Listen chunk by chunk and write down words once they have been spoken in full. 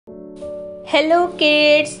Hello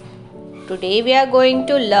kids! Today we are going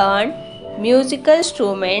to learn musical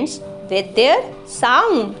instruments with their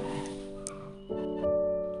sound.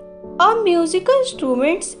 A musical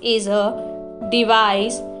instrument is a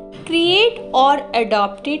device created or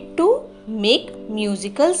adopted to make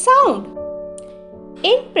musical sound.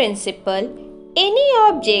 In principle, any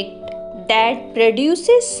object that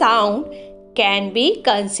produces sound can be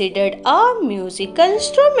considered a musical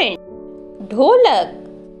instrument. Dholak,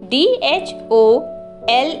 D-H-O-L-A-K,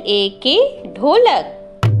 Dholak.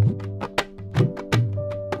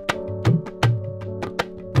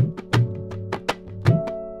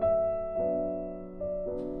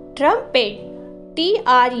 Trumpet,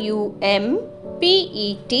 T-R-U-M-P-E-T,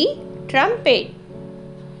 Trumpet.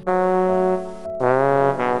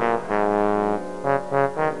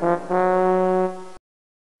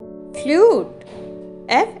 Flute,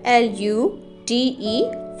 F-L-U-T-E,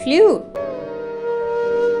 flute.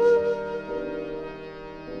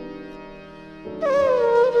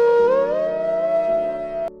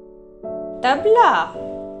 Tabla,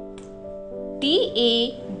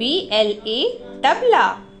 T-A-B-L-A,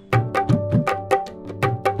 Tabla.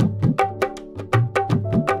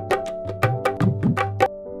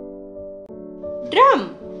 Drum,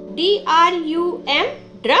 D-R-U-M,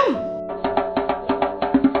 drum.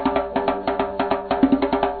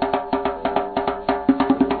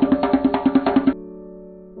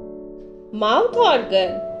 Mouth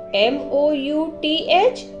organ, M-O-U-T-H-O-R-G-A-N,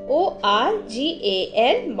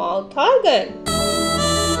 mouth organ.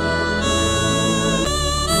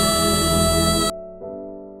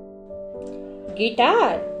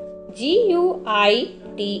 Guitar, G-U-I-T-A-R,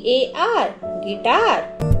 guitar.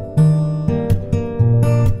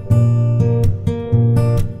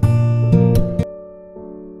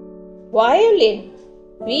 Violin,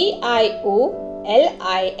 V-I-O-L-I-N,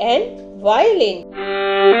 violin.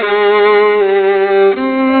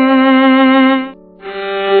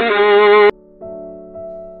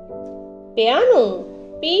 Piano,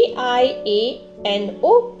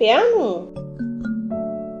 P-I-A-N-O, piano.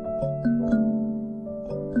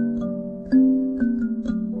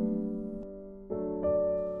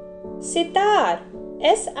 Sitar,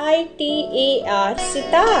 S-I-T-A-R,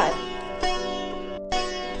 sitar.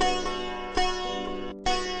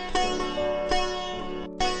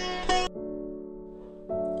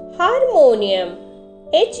 Harmonium,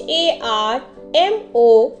 H-A-R-M-O-N-I-U-M,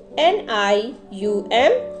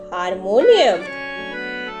 Harmonium.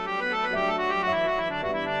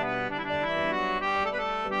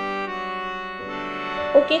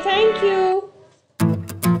 Okay, thank you.